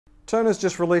Tern has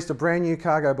just released a brand new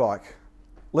cargo bike.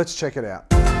 Let's check it out.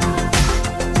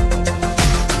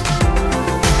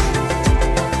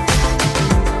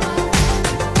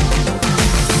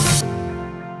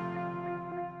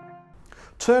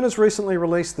 Tern has recently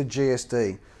released the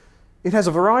GSD. It has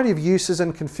a variety of uses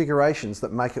and configurations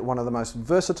that make it one of the most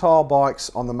versatile bikes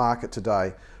on the market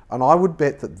today, and I would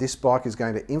bet that this bike is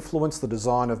going to influence the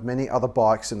design of many other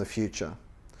bikes in the future.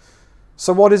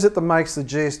 So what is it that makes the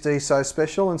GSD so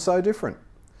special and so different?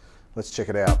 Let's check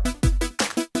it out.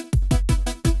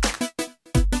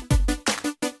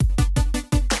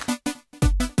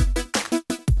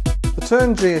 The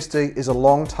Tern GSD is a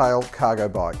long-tail cargo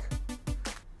bike.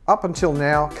 Up until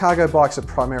now, cargo bikes have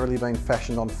primarily been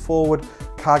fashioned on forward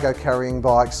cargo carrying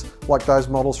bikes like those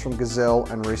models from Gazelle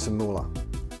and Risa Muller.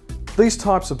 These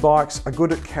types of bikes are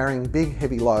good at carrying big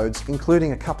heavy loads,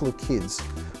 including a couple of kids,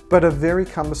 but are very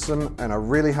cumbersome and are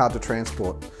really hard to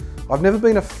transport. I've never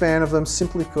been a fan of them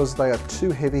simply because they are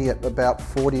too heavy at about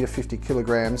 40 to 50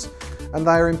 kilograms, and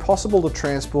they are impossible to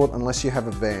transport unless you have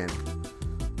a van.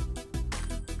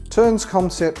 Tern's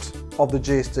concept of the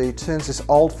GSD turns this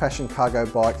old-fashioned cargo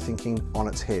bike thinking on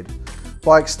its head.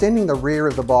 By extending the rear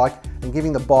of the bike and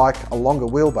giving the bike a longer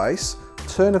wheelbase,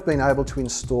 Tern have been able to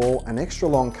install an extra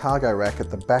long cargo rack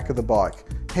at the back of the bike,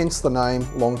 hence the name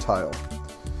Longtail.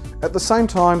 At the same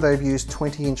time, they've used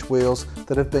 20-inch wheels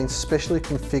that have been specially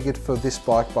configured for this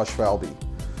bike by Schwalbe.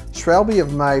 Schwalbe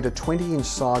have made a 20-inch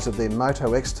size of their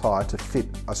Moto X tyre to fit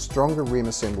a stronger rim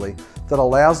assembly that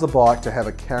allows the bike to have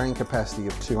a carrying capacity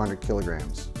of 200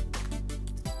 kilograms.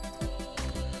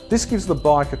 This gives the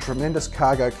bike a tremendous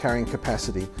cargo carrying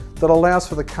capacity that allows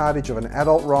for the cartage of an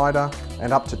adult rider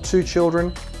and up to 2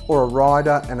 children, or a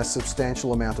rider and a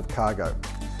substantial amount of cargo.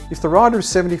 If the rider is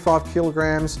 75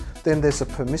 kilograms, then there's a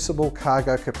permissible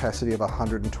cargo capacity of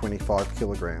 125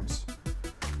 kilograms.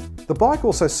 The bike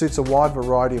also suits a wide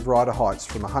variety of rider heights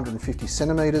from 150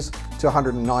 centimeters to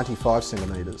 195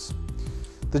 centimeters.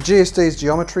 The GSD's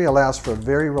geometry allows for a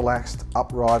very relaxed,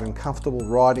 upright and comfortable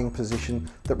riding position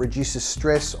that reduces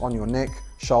stress on your neck,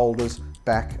 shoulders,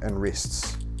 back and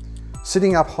wrists.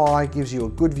 Sitting up high gives you a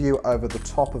good view over the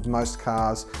top of most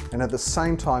cars and at the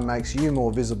same time makes you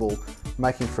more visible,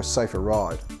 making for a safer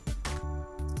ride.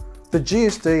 The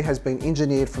GSD has been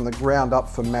engineered from the ground up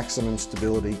for maximum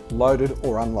stability, loaded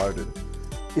or unloaded.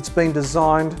 It's been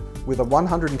designed with a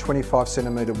 125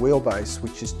 centimeter wheelbase,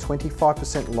 which is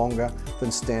 25% longer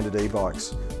than standard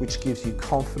e-bikes, which gives you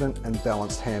confident and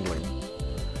balanced handling.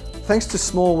 Thanks to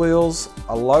small wheels,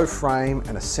 a low frame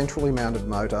and a centrally mounted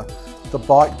motor, the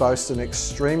bike boasts an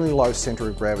extremely low centre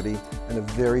of gravity and a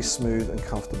very smooth and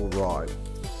comfortable ride.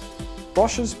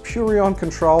 Bosch's Purion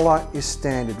controller is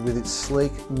standard with its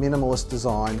sleek, minimalist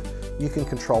design. You can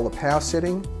control the power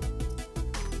setting,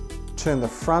 turn the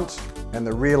front and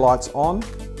the rear lights on,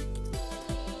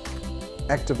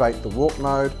 activate the walk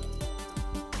mode,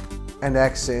 and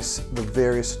access the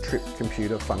various trip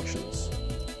computer functions.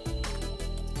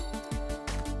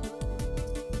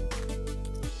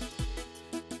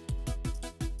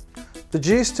 The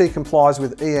GSD complies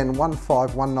with EN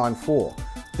 15194.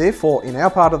 Therefore, in our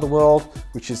part of the world,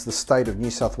 which is the state of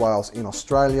New South Wales in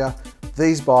Australia,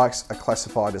 these bikes are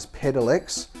classified as Pedal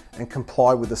X and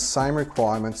comply with the same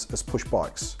requirements as push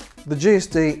bikes. The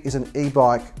GSD is an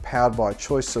e-bike powered by a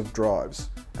choice of drives.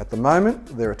 At the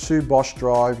moment, there are 2 Bosch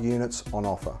drive units on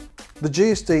offer. The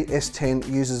GSD S10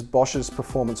 uses Bosch's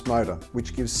performance motor,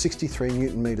 which gives 63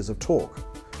 Newton meters of torque,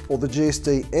 or the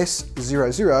GSD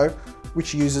S00,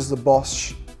 which uses the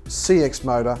Bosch CX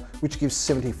motor, which gives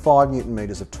 75 Newton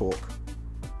meters of torque.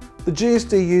 The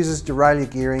GSD uses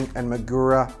derailleur gearing and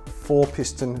Magura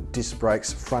 4-piston disc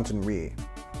brakes front and rear.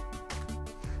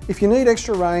 If you need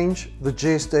extra range, the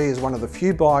GSD is one of the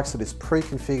few bikes that is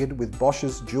pre-configured with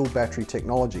Bosch's dual battery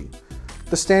technology.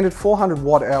 The standard 400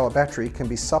 watt-hour battery can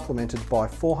be supplemented by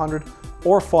 400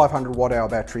 or a 500 watt-hour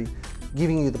battery,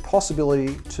 giving you the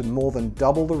possibility to more than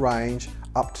double the range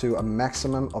up to a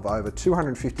maximum of over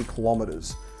 250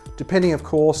 kilometers, depending of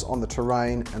course on the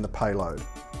terrain and the payload.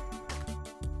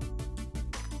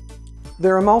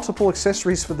 There are multiple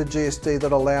accessories for the GSD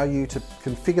that allow you to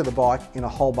configure the bike in a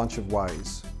whole bunch of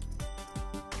ways.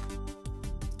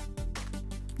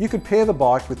 You could pair the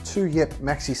bike with 2 Yep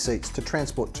maxi seats to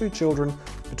transport 2 children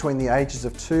between the ages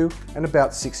of 2 and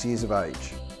about 6 years of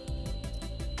age.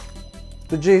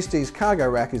 The GSD's cargo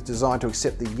rack is designed to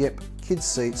accept the Yep kids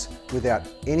seats without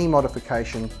any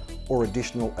modification or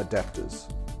additional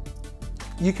adapters.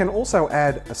 You can also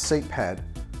add a seat pad,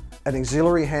 an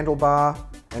auxiliary handlebar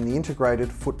and the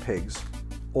integrated foot pegs,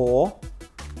 or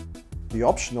the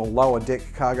optional lower deck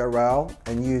cargo rail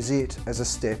and use it as a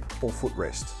step or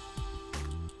footrest.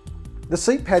 The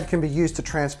seat pad can be used to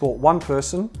transport one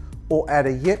person or add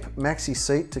a Yep maxi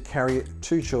seat to carry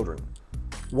 2 children,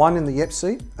 one in the Yep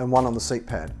seat and one on the seat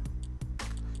pad.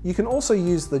 You can also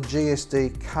use the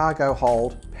GSD cargo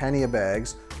hold pannier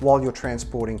bags while you're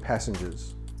transporting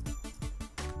passengers.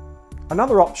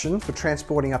 Another option for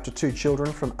transporting up to 2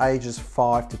 children from ages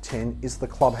 5 to 10 is the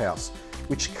clubhouse,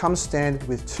 which comes standard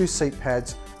with 2 seat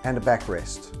pads and a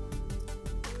backrest.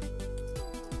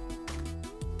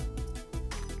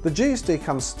 The GSD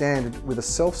comes standard with a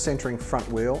self-centering front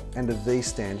wheel and a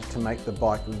V-stand to make the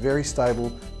bike very stable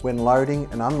when loading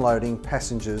and unloading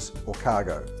passengers or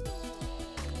cargo.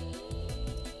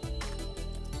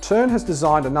 Tern has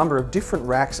designed a number of different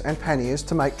racks and panniers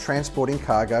to make transporting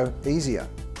cargo easier.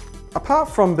 Apart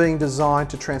from being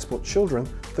designed to transport children,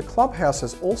 the clubhouse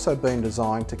has also been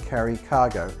designed to carry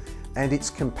cargo, and it's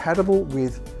compatible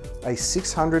with a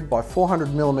 600 by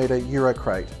 400mm Euro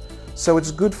crate, so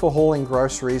it's good for hauling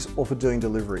groceries or for doing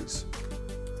deliveries.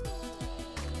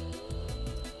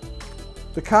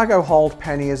 The cargo hold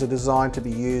panniers are designed to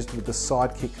be used with the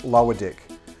sidekick lower deck,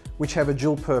 which have a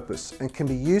dual purpose and can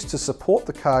be used to support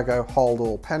the cargo hold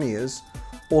all panniers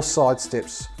or side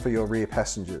steps for your rear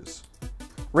passengers.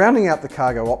 Rounding out the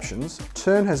cargo options,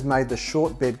 Tern has made the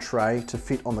short bed tray to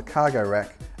fit on the cargo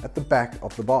rack at the back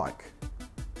of the bike,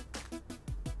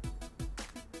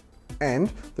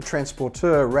 and the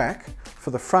transporteur rack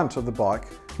for the front of the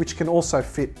bike, which can also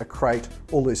fit a crate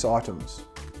or loose items.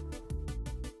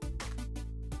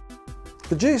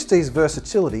 The GSD's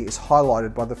versatility is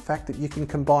highlighted by the fact that you can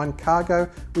combine cargo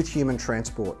with human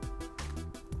transport.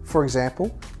 For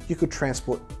example, you could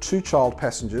transport 2 child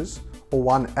passengers or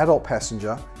 1 adult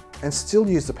passenger and still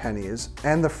use the panniers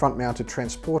and the front-mounted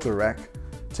transporter rack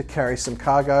to carry some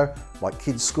cargo like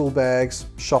kids' school bags,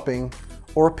 shopping,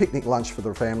 or a picnic lunch for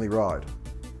the family ride.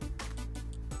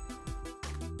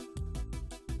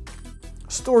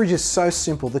 Storage is so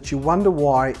simple that you wonder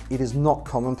why it is not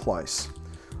commonplace.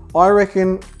 I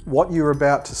reckon what you're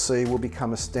about to see will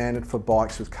become a standard for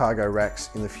bikes with cargo racks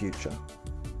in the future.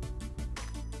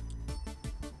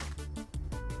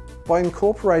 By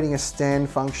incorporating a stand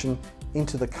function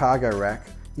into the cargo rack,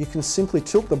 you can simply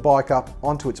tilt the bike up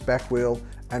onto its back wheel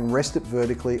and rest it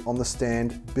vertically on the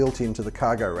stand built into the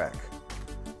cargo rack.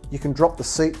 You can drop the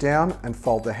seat down and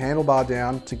fold the handlebar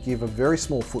down to give a very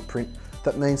small footprint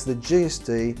that means the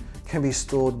GSD can be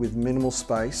stored with minimal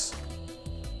space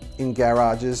in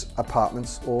garages,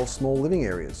 apartments, or small living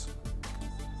areas.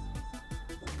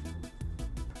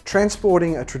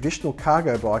 Transporting a traditional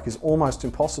cargo bike is almost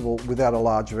impossible without a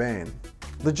large van.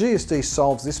 The GSD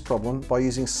solves this problem by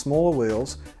using smaller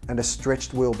wheels and a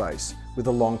stretched wheelbase with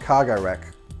a long cargo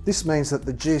rack. This means that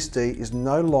the GSD is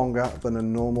no longer than a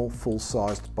normal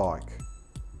full-sized bike.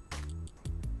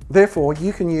 Therefore,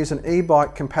 you can use an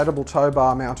eBike compatible tow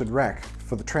bar mounted rack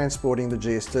for transporting the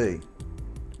GSD.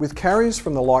 With carriers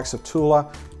from the likes of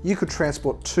Tula, you could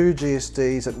transport 2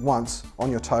 GSDs at once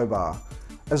on your tow bar,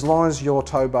 as long as your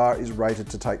tow bar is rated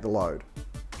to take the load.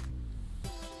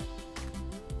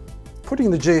 Putting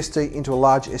the GSD into a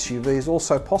large SUV is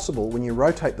also possible when you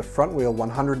rotate the front wheel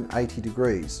 180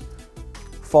 degrees,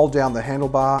 fold down the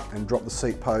handlebar and drop the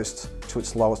seat post to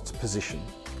its lowest position.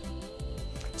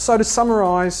 So to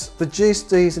summarise, the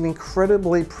GSD is an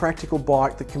incredibly practical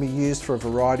bike that can be used for a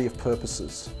variety of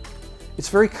purposes. It's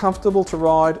very comfortable to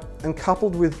ride, and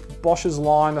coupled with Bosch's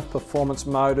line of performance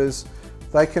motors,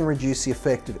 they can reduce the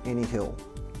effect of any hill.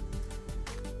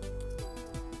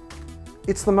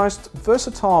 It's the most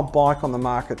versatile bike on the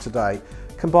market today,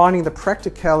 combining the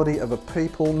practicality of a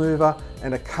people mover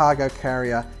and a cargo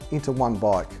carrier into one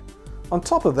bike. On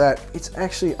top of that, it's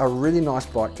actually a really nice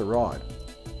bike to ride.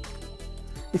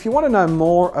 If you want to know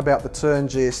more about the Tern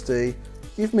GSD,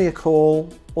 give me a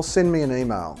call or send me an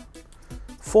email.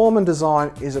 Form &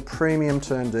 Design is a premium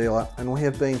Tern dealer, and we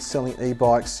have been selling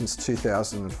e-bikes since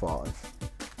 2005.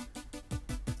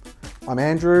 I'm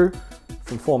Andrew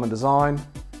from Form & Design.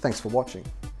 Thanks for watching.